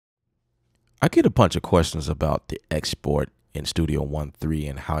I get a bunch of questions about the export in Studio One 3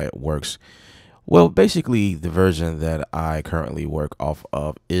 and how it works. Well, basically, the version that I currently work off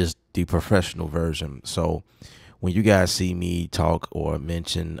of is the professional version. So when you guys see me talk or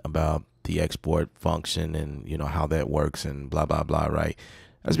mention about the export function and how that works and blah blah blah, right?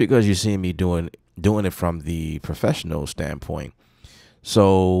 That's because you see me doing it from the professional standpoint.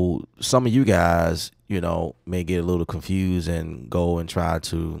 So some of you guys, may get a little confused and go and try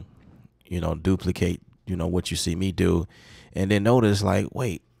to duplicate, what you see me do. And then notice like,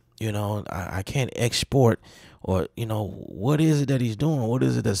 wait, I can't export, or, what is it that he's doing? What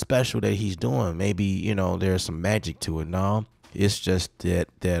is it that's special that he's doing? Maybe, there's some magic to it. No, it's just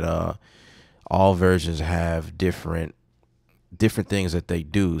that all versions have different things that they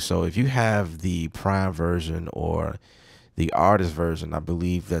do. So if you have the Prime version or the artist version, I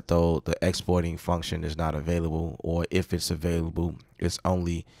believe that though the exporting function is not available, or if it's available, it's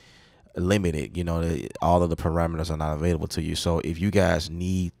only limited. All of the parameters are not available to you. So if you guys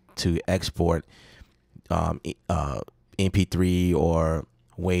need to export MP3 or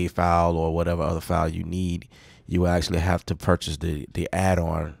WAV file or whatever other file you need, you actually have to purchase the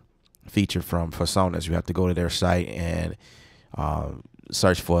add-on feature from Personas. You have to go to their site and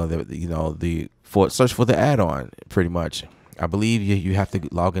search for search for the add-on. Pretty much, I believe you have to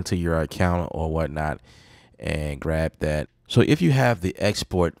log into your account or whatnot and grab that. So if you have the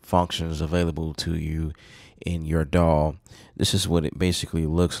export functions available to you in your DAW, this is what it basically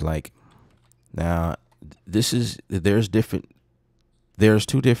looks like. Now, there's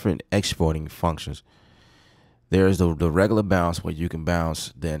two different exporting functions. There's the regular bounce, where you can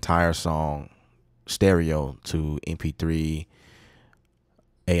bounce the entire song stereo to MP3,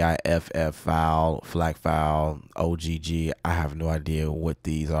 AIFF file, FLAC file, OGG. I have no idea what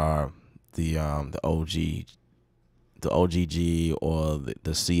these are. The OGG or the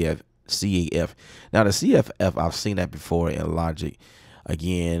CAF. Now the CFF, I've seen that before in Logic.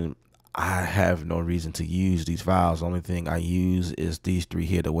 Again, I have no reason to use these files. The only thing I use is these three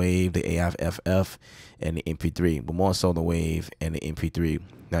here: the WAV, the AIFF, and the MP3. But more so the WAV and the MP3.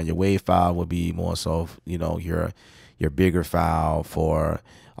 Now your WAV file would be more so, your bigger file for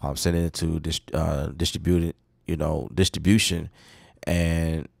sending it to distribution.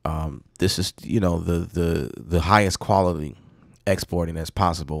 And this is the highest quality exporting as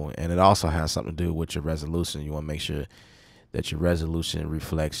possible, and it also has something to do with your resolution. You want to make sure that your resolution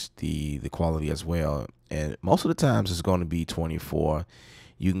reflects the quality as well, and most of the times it's going to be 24.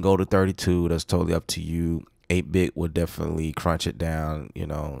 You can go to 32. That's totally up to you. 8-bit will definitely crunch it down.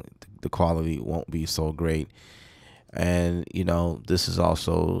 The quality won't be so great, and this is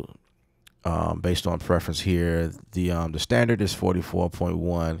also based on preference here. The standard is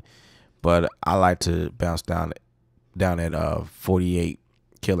 44.1, but I like to bounce down at 48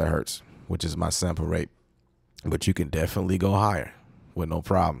 kilohertz, which is my sample rate. But you can definitely go higher with no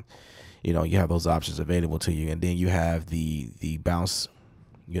problem. You have those options available to you, and then you have the bounce.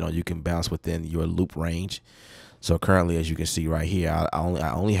 You can bounce within your loop range. So currently, as you can see right here,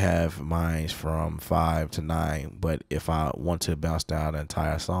 I only have mine from 5 to 9. But if I want to bounce down the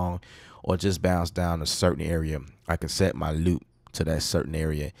entire song, or just bounce down a certain area, I can set my loop to that certain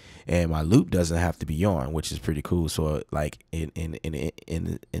area, and my loop doesn't have to be on, which is pretty cool. So like in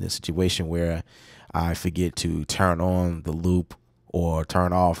a situation where I forget to turn on the loop or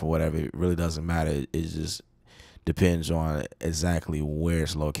turn off or whatever, it really doesn't matter. It just depends on exactly where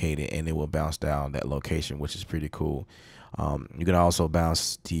it's located, and it will bounce down that location, which is pretty cool. You can also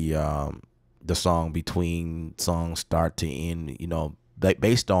bounce the song between songs start to end,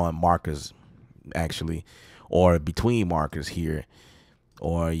 based on markers actually, or between markers here.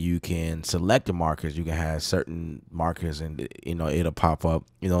 Or you can select the markers. You can have certain markers, and it'll pop up.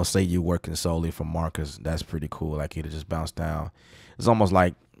 Say you're working solely from markers. That's pretty cool. Like, it'll just bounce down. It's almost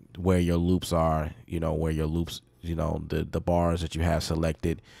like where your loops are. Where your loops. The bars that you have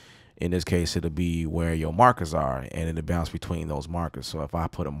selected. In this case, it'll be where your markers are, and it'll bounce between those markers. So if I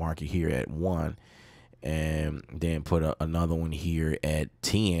put a marker here at 1, and then put another one here at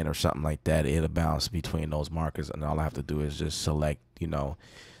 10 or something like that, it'll bounce between those markers, and all I have to do is just select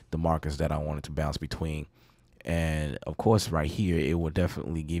the markers that I wanted to bounce between. And of course, right here, it will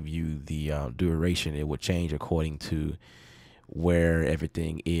definitely give you the duration. It will change according to where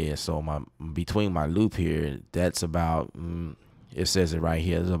everything is. So between my loop here, that's about it says it right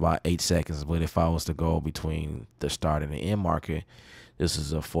here, it's about 8 seconds. But if I was to go between the start and the end marker, this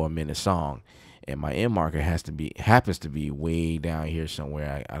is a 4-minute song, and my end marker happens to be way down here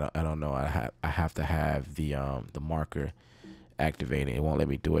somewhere. I don't know. I have to have the marker activated. It won't let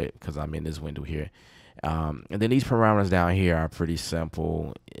me do it because I'm in this window here. And then these parameters down here are pretty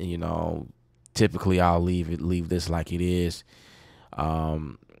simple. typically I'll leave this like it is.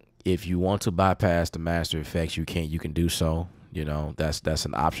 If you want to bypass the master effects, you can do so. You know, that's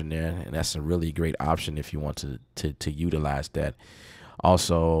an option there, and that's a really great option if you want to utilize that.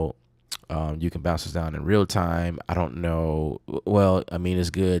 Also, you can bounce this down in real time. I don't know. Well, I mean, it's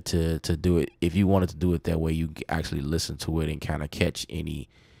good to do it if you wanted to do it that way. You can actually listen to it and kind of catch any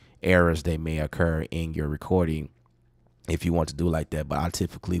errors that may occur in your recording if you want to do like that. But I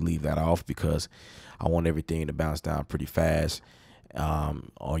typically leave that off because I want everything to bounce down pretty fast.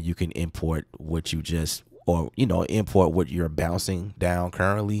 Or you can import what you just, or import what you're bouncing down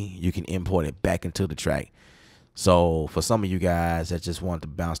currently. You can import it back into the track. So for some of you guys that just want to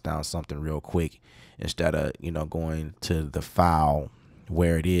bounce down something real quick, instead of going to the file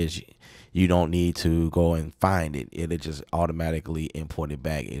where it is, you don't need to go and find it. It'll just automatically import it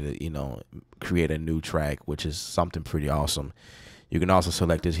back. It'll create a new track, which is something pretty awesome. You can also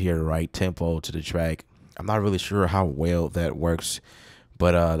select this here to write tempo to the track. I'm not really sure how well that works,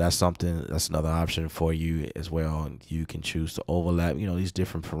 but that's another option for you as well. You can choose to overlap, these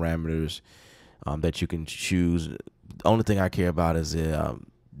different parameters that you can choose. The only thing I care about is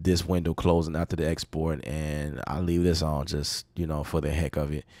this window closing after the export, and I leave this on just, for the heck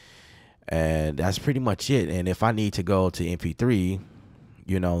of it. And that's pretty much it. And if I need to go to MP3,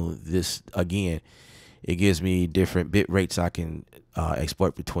 this again, it gives me different bit rates I can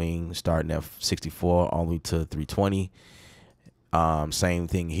export between, starting at 64 all the way to 320. Same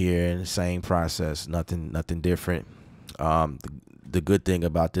thing here, same process, nothing different. The good thing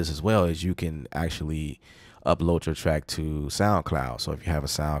about this as well is you can actually upload your track to SoundCloud. So if you have a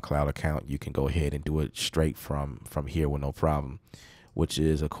SoundCloud account, you can go ahead and do it straight from here with no problem, which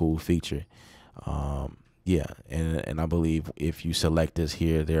is a cool feature. Yeah, and I believe if you select this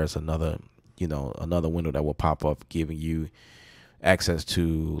here, there's another window that will pop up giving you access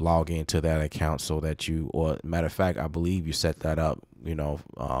to log into that account, so that or matter of fact, I believe you set that up,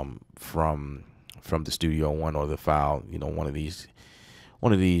 from the Studio One or the file, one of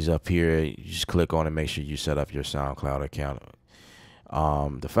these up here. You just click on and make sure you set up your SoundCloud account.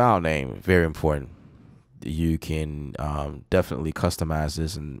 The file name, very important. You can definitely customize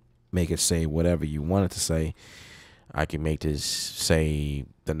this and make it say whatever you want it to say. I can make this say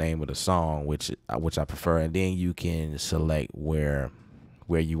the name of the song, which I prefer, and then you can select where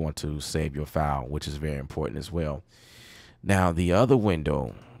you want to save your file, which is very important as well. Now the other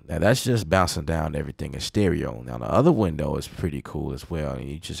window, now that's just bouncing down everything in stereo. Now the other window is pretty cool as well.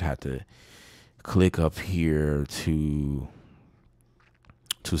 You just have to click up here to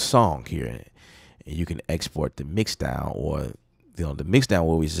song here, and you can export the mix down, or the mix down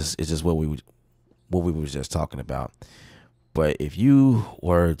is just what we were just talking about. But if you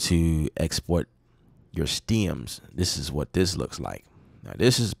were to export your stems, this is what this looks like. Now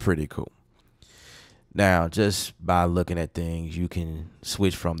this is pretty cool. Now, just by looking at things, you can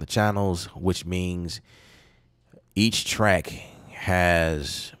switch from the channels, which means each track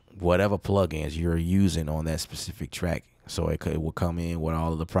has whatever plugins you're using on that specific track. So it will come in with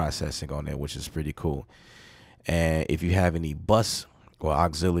all of the processing on there, which is pretty cool. And if you have any bus or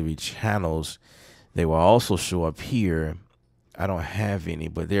auxiliary channels, they will also show up here. I don't have any,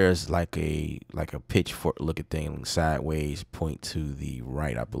 but there's like a pitchfork looking thing sideways, point to the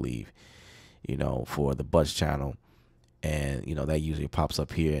right, I believe, for the bus channel. And that usually pops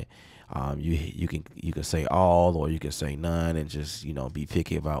up here. You can say all, or you can say none, and just be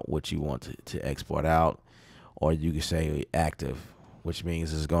picky about what you want to export out. Or you can say active, which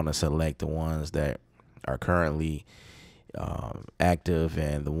means it's going to select the ones that are currently active,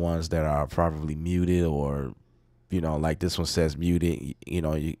 and the ones that are probably muted, or like this one says muted.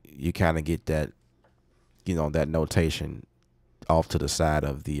 You kind of get that that notation off to the side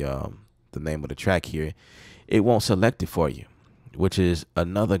of the name of the track here. It won't select it for you, which is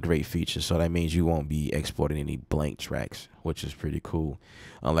another great feature. So that means you won't be exporting any blank tracks, which is pretty cool.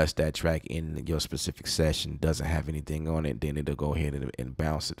 Unless that track in your specific session doesn't have anything on it, then it'll go ahead and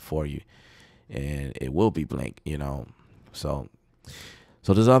bounce it for you, and it will be blank. So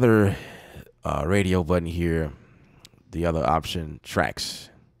there's other radio button here, the other option, tracks.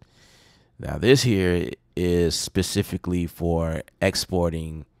 Now this here is specifically for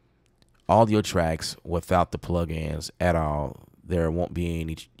exporting all your tracks without the plugins at all. There won't be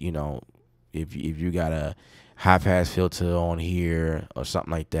any, if you got a high pass filter on here or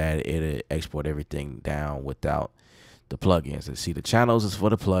something like that, it'll export everything down without the plugins. And see, the channels is for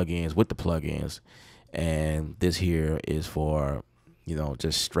the plugins, with the plugins, and this here is for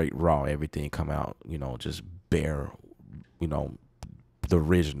just straight raw, everything come out just bare, the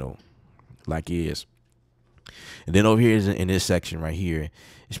original like it is. And then over here is in this section right here,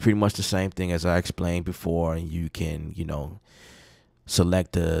 it's pretty much the same thing as I explained before. And you can,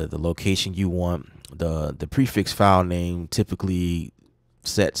 select the location you want. The prefix file name typically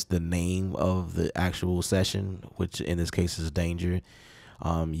sets the name of the actual session, which in this case is danger.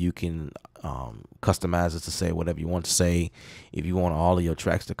 You can customize it to say whatever you want to say. If you want all of your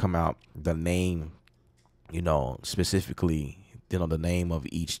tracks to come out, the name, specifically, the name of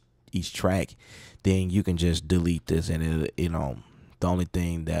each track, then you can just delete this, and the only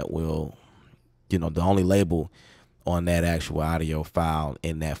thing that will, the only label on that actual audio file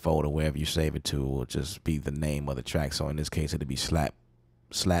in that folder, wherever you save it to, will just be the name of the track. So in this case, it'll be slap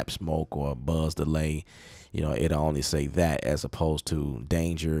smoke or buzz delay. It'll only say that, as opposed to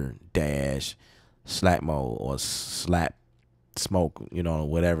danger dash slap mode or slap smoke,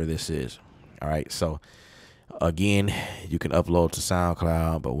 whatever this is. All right. So again, you can upload to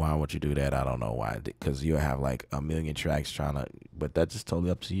SoundCloud, but why would you do that? I don't know why, because you'll have like a million tracks but that's just totally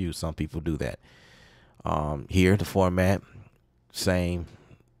up to you. Some people do that. Here, the format, same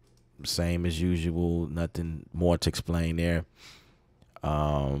as usual, nothing more to explain there.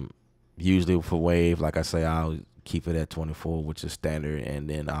 Usually for wave, like I say, I'll keep it at 24, which is standard, and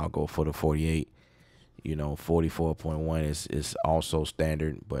then I'll go for the 48. 44.1 is also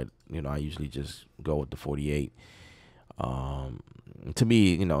standard, but I usually just go with the 48. To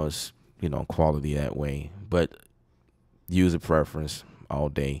me, it's quality that way, but user preference all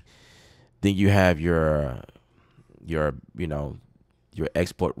day. Then you have your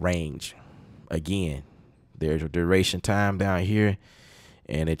export range. Again, there's your duration time down here,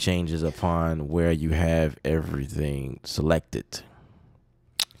 and it changes upon where you have everything selected.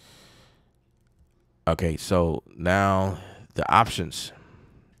 Okay, so now the options.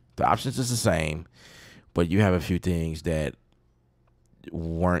 The options is the same, but you have a few things that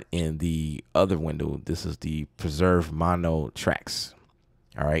weren't in the other window. This is the preserve mono tracks.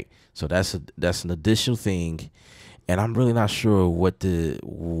 All right, so that's an additional thing, and I'm really not sure what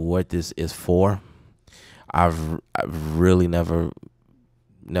this is for. I've really never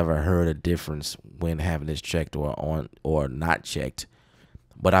heard a difference when having this checked or on or not checked.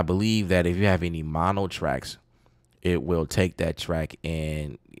 But I believe that if you have any mono tracks, it will take that track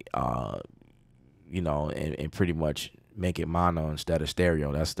and and pretty much make it mono instead of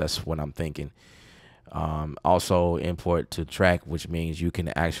stereo. That's what I'm thinking. Also import to track, which means you can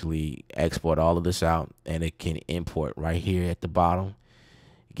actually export all of this out, and it can import right here at the bottom,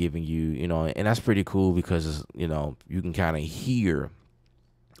 giving you, and that's pretty cool because, you can kind of hear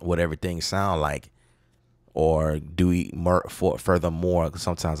what everything sound like, or do furthermore.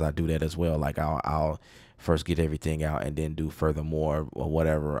 Sometimes I do that as well. Like I'll first get everything out and then do furthermore or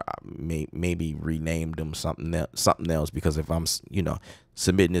whatever. Maybe rename them something else, because if I'm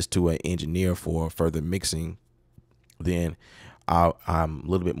submitting this to an engineer for further mixing, then I'm a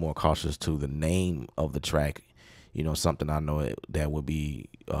little bit more cautious to the name of the track. Something I know that would be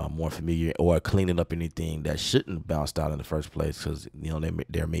more familiar, or cleaning up anything that shouldn't have bounced out in the first place, because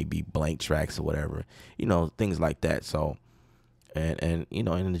there may be blank tracks or whatever, things like that. So and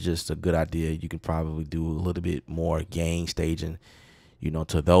it's just a good idea. You can probably do a little bit more gain staging,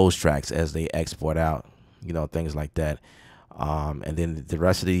 to those tracks as they export out, things like that. And then the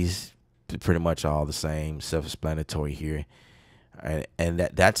rest of these pretty much all the same, self-explanatory here, and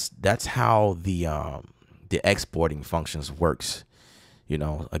that's how the exporting functions works.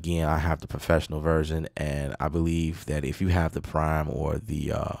 Again, I have the professional version, and I believe that if you have the Prime or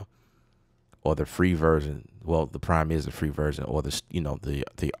the free version, well, the Prime is the free version, or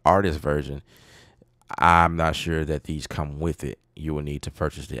the artist version, I'm not sure that these come with it. You will need to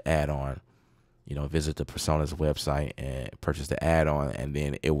purchase the add-on. Visit the Personas website and purchase the add-on, and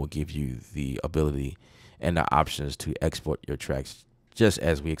then it will give you the ability and the options to export your tracks, just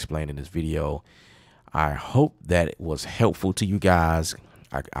as we explained in this video. I hope that it was helpful to you guys.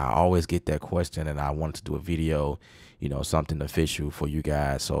 I always get that question, and I wanted to do a video, something official for you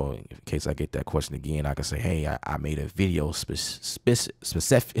guys. So in case I get that question again, I can say, hey, I made a video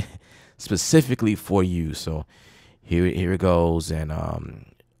specifically for you. So here it goes. And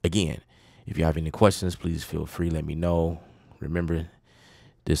again, if you have any questions, please feel free, let me know. Remember,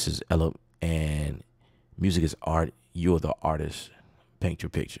 this is Ella, and music is art. You're the artist. Paint your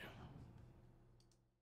picture.